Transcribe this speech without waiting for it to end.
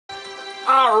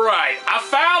Alright, I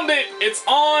found it. It's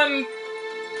on...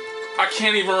 I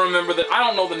can't even remember I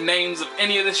don't know the names of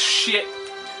any of this shit.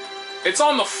 It's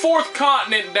on the 4th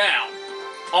continent down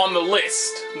on the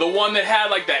list. The one that had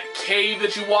like that cave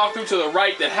that you walk through to the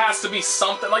right that has to be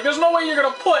something. Like there's no way you're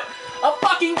gonna put a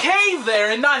fucking cave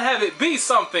there and not have it be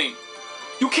something.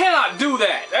 You cannot do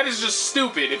that. That is just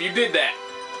stupid if you did that.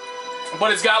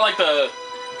 But it's got like the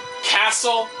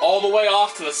castle all the way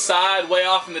off to the side, way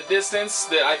off in the distance,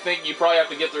 that I think you probably have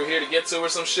to get through here to get to or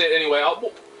some shit. Anyway,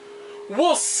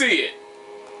 we'll see it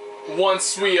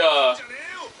once we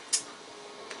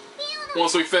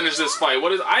finish this fight.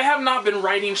 I have not been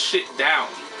writing shit down.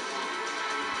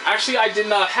 Actually, I did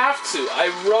not have to. I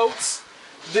wrote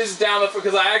this down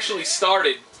because I actually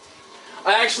started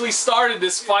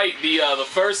this fight the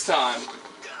first time.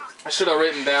 I should have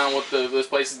written down what this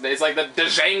place is. It's like the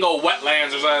Django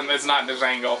Wetlands or something. It's not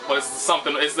Django, but it's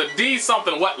something. It's the D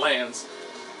something Wetlands.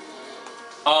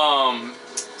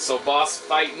 So boss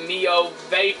fight Neo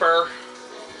Vapar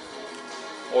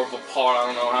or Vepar. I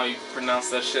don't know how you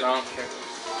pronounce that shit. I don't care.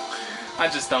 I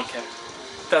just don't care.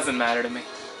 Doesn't matter to me.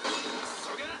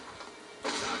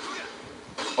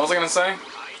 What was I gonna say?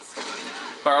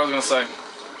 What I was gonna say.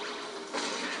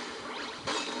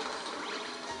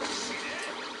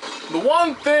 The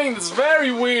one thing that's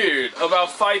very weird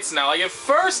about fights now, like at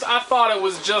first I thought it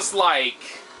was just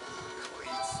like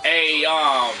a,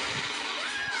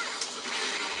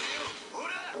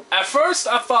 at first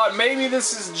I thought maybe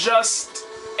this is just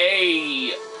a,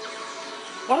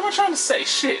 what am I trying to say?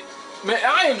 Shit. Man,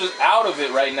 I am just out of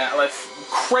it right now, like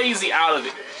crazy out of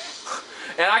it.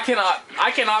 And I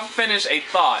cannot finish a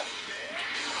thought.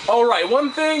 Alright,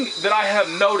 one thing that I have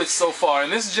noticed so far in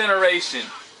this generation,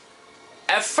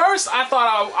 at first, I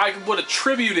thought I would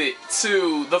attribute it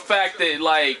to the fact that,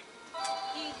 like,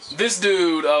 this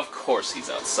dude, of course he's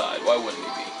outside. Why wouldn't he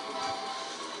be?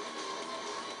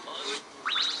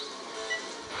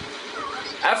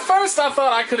 At first, I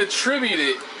thought I could attribute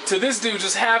it to this dude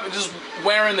just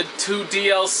wearing the 2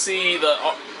 DLC, the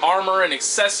armor and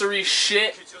accessory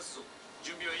shit.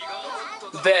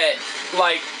 That,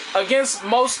 like, against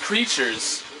most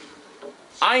creatures,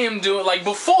 I am doing, like,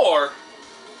 before,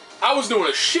 I was doing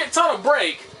a shit ton of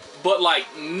break, but like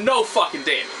no fucking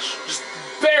damage. Just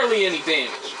barely any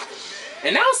damage.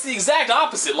 And now it's the exact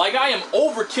opposite. Like I am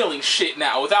overkilling shit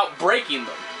now without breaking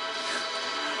them.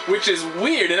 Which is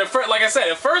weird. And at first, like I said,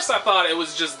 at first I thought it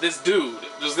was just this dude.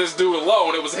 Just this dude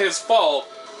alone. It was his fault.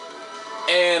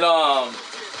 And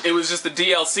it was just the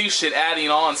DLC shit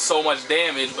adding on so much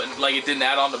damage, but like it didn't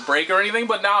add on the break or anything.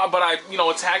 But I, you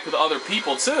know, attacked with other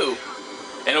people too.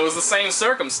 And it was the same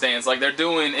circumstance, like they're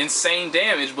doing insane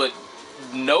damage, but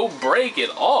no break at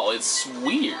all. It's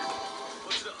weird.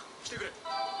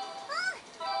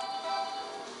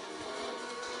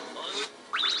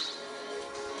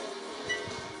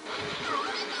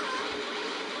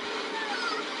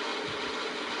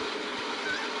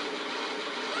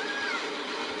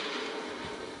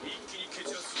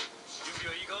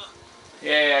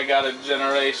 Yeah, I got a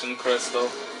generation crystal.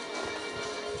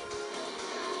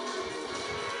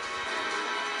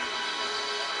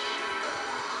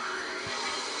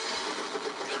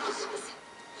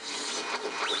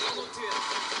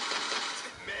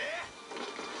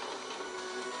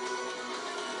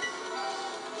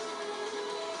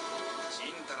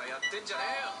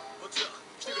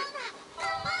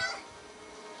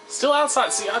 Still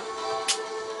outside. See, like,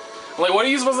 what are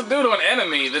you supposed to do to an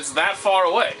enemy that's that far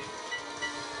away?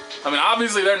 I mean,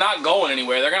 obviously they're not going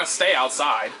anywhere. They're gonna stay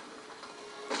outside,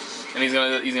 and he's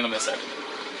gonna miss everything.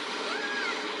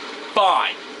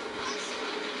 Fine.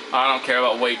 I don't care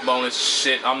about weight bonus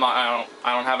shit. I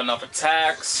don't have enough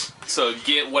attacks to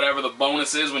get whatever the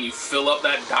bonus is when you fill up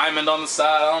that diamond on the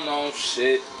side. I don't know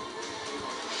shit.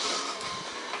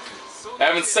 I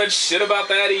haven't said shit about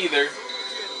that either.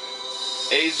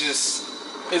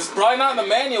 It's probably not in the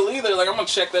manual either. Like, I'm gonna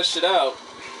check that shit out.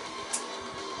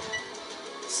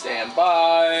 Stand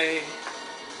by.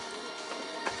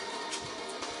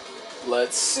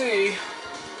 Let's see.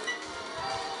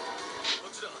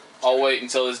 I'll wait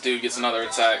until this dude gets another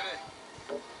attack.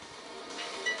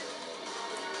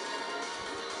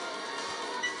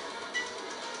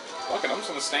 Fuck it, I'm just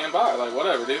gonna stand by. Like,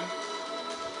 whatever, dude.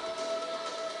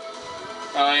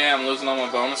 Oh yeah, I'm losing all my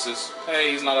bonuses.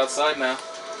 Hey, he's not outside now.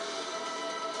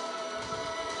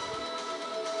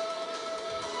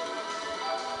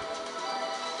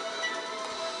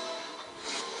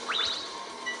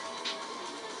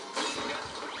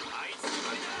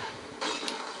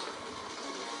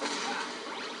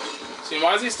 See,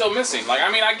 why is he still missing? Like,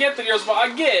 I mean, I get that you're supposed...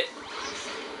 I get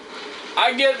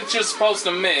I get that you're supposed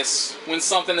to miss when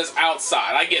something is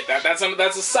outside. I get that. That's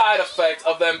a side effect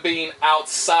of them being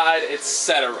outside,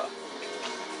 etc.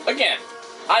 Again,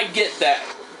 I get that.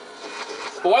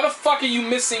 But why the fuck are you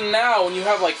missing now when you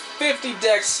have like 50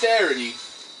 dexterity?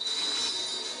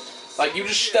 Like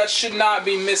that should not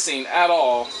be missing at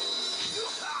all.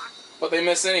 But they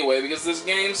miss anyway because this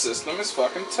game system is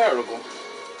fucking terrible.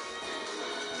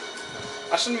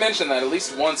 I should mention that at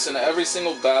least once in every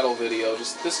single battle video.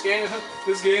 Just this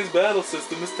game's battle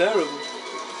system is terrible.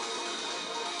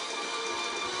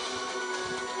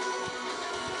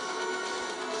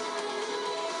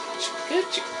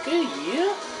 Chicka,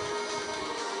 yeah.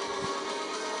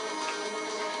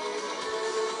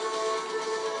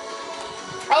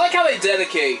 I like how they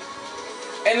dedicate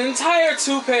an entire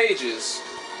 2 pages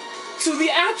to the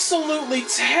absolutely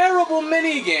terrible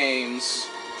minigames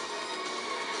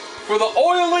for the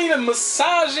oiling and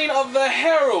massaging of the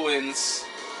heroines.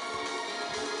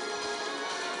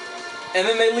 And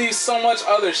then they leave so much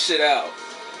other shit out.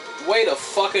 Way to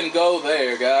fucking go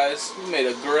there, guys. You made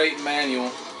a great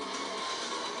manual.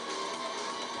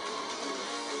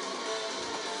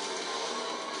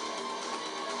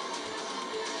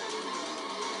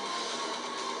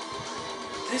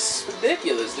 This is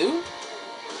ridiculous, dude.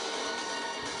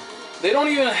 They don't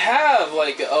even have,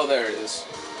 like... Oh, there it is.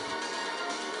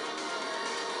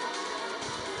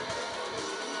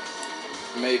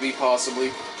 Maybe,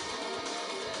 possibly.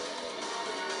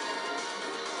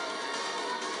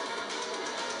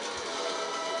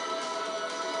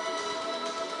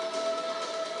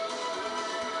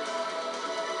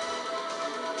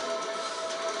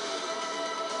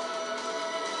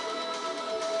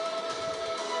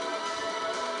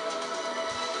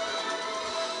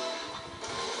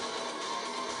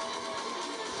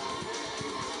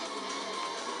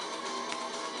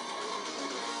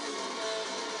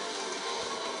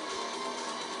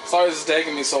 Sorry this is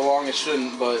taking me so long, it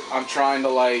shouldn't, but I'm trying to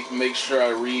like make sure I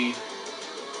read.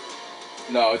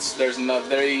 No,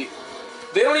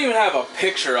 they don't even have a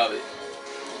picture of it.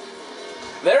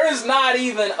 There is not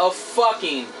even a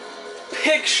fucking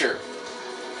picture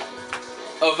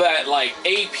of that like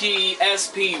AP,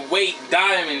 SP, weight,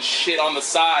 diamond shit on the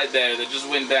side there that just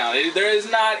went down. There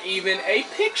is not even a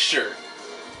picture.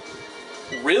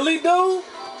 Really, dude?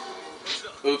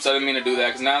 Oops, I didn't mean to do that,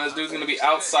 because now this dude's gonna be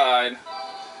outside.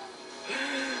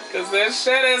 Because this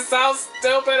shit is so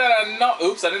stupid and annoying.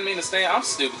 Oops, I didn't mean to stand. I'm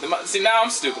stupid. See, now I'm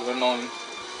stupid and annoying.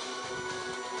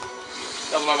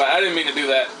 That was my bad. I didn't mean to do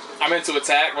that. I meant to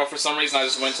attack, but for some reason I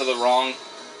just went to the wrong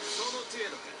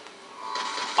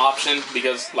option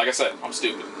because, like I said, I'm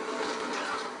stupid.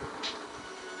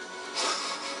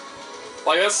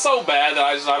 Like, that's so bad that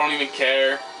I don't even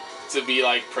care to be,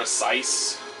 like,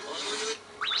 precise.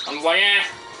 I'm just like, eh.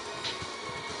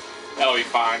 That'll be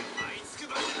fine.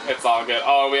 It's all good.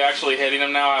 Oh, are we actually hitting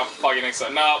him now? I'm fucking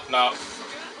excited. No, no.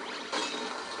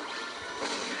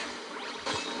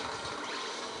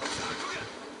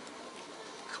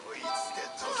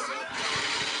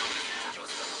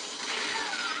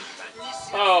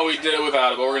 Oh, we did it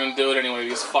without it, but we're gonna do it anyway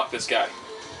because fuck this guy.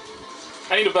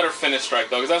 I need a better finish strike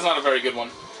though, because that's not a very good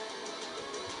one.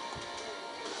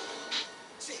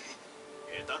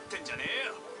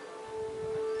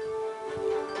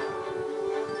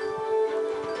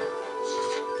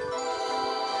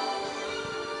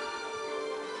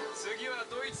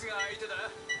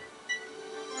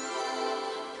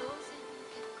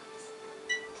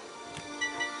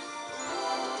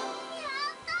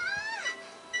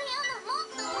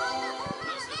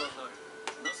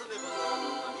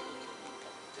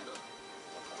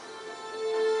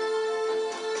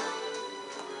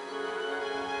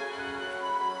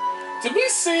 Did we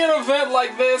see an event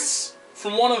like this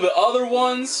from one of the other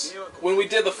ones when we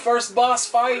did the first boss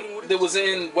fight that was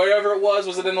in wherever it was?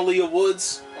 Was it in Aaliyah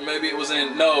Woods? Or maybe it was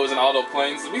in, no, it was in Aldo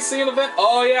Plains. Did we see an event?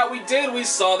 Oh yeah, we did. We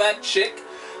saw that chick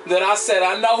that I said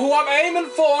I know who I'm aiming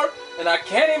for, and I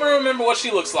can't even remember what she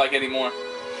looks like anymore.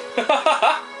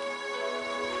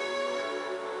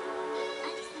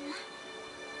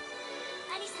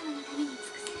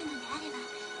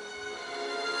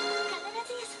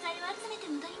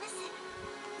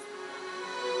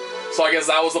 So I guess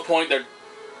that was the point. They're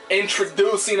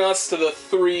introducing us to the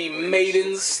 3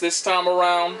 maidens this time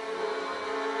around.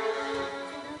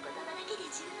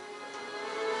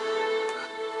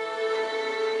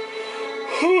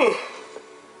 Whew.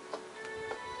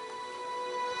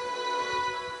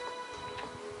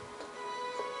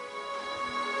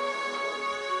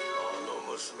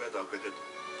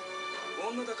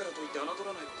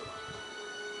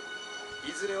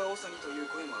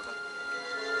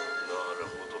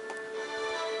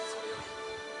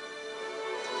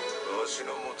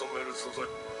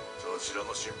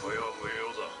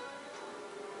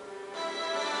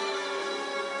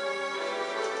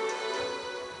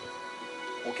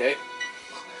 Okay.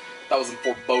 That wasn't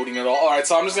foreboding at all. Alright,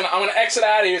 so I'm gonna exit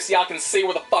out of here so y'all can see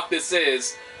where the fuck this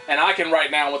is. And I can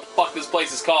write down what the fuck this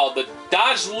place is called. The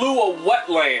Dajlua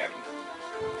Wetland.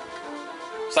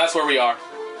 So that's where we are.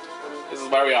 This is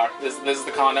where we are. This is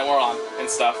the continent we're on and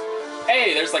stuff.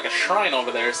 Hey, there's like a shrine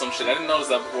over there or some shit. I didn't notice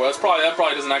that before. That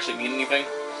probably doesn't actually mean anything.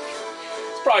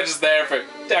 It's probably just there for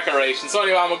decoration. So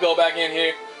anyway, I'm gonna go back in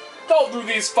here, go through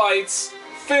these fights,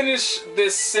 finish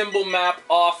this symbol map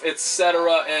off,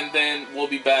 etc., and then we'll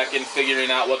be back in figuring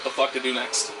out what the fuck to do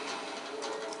next.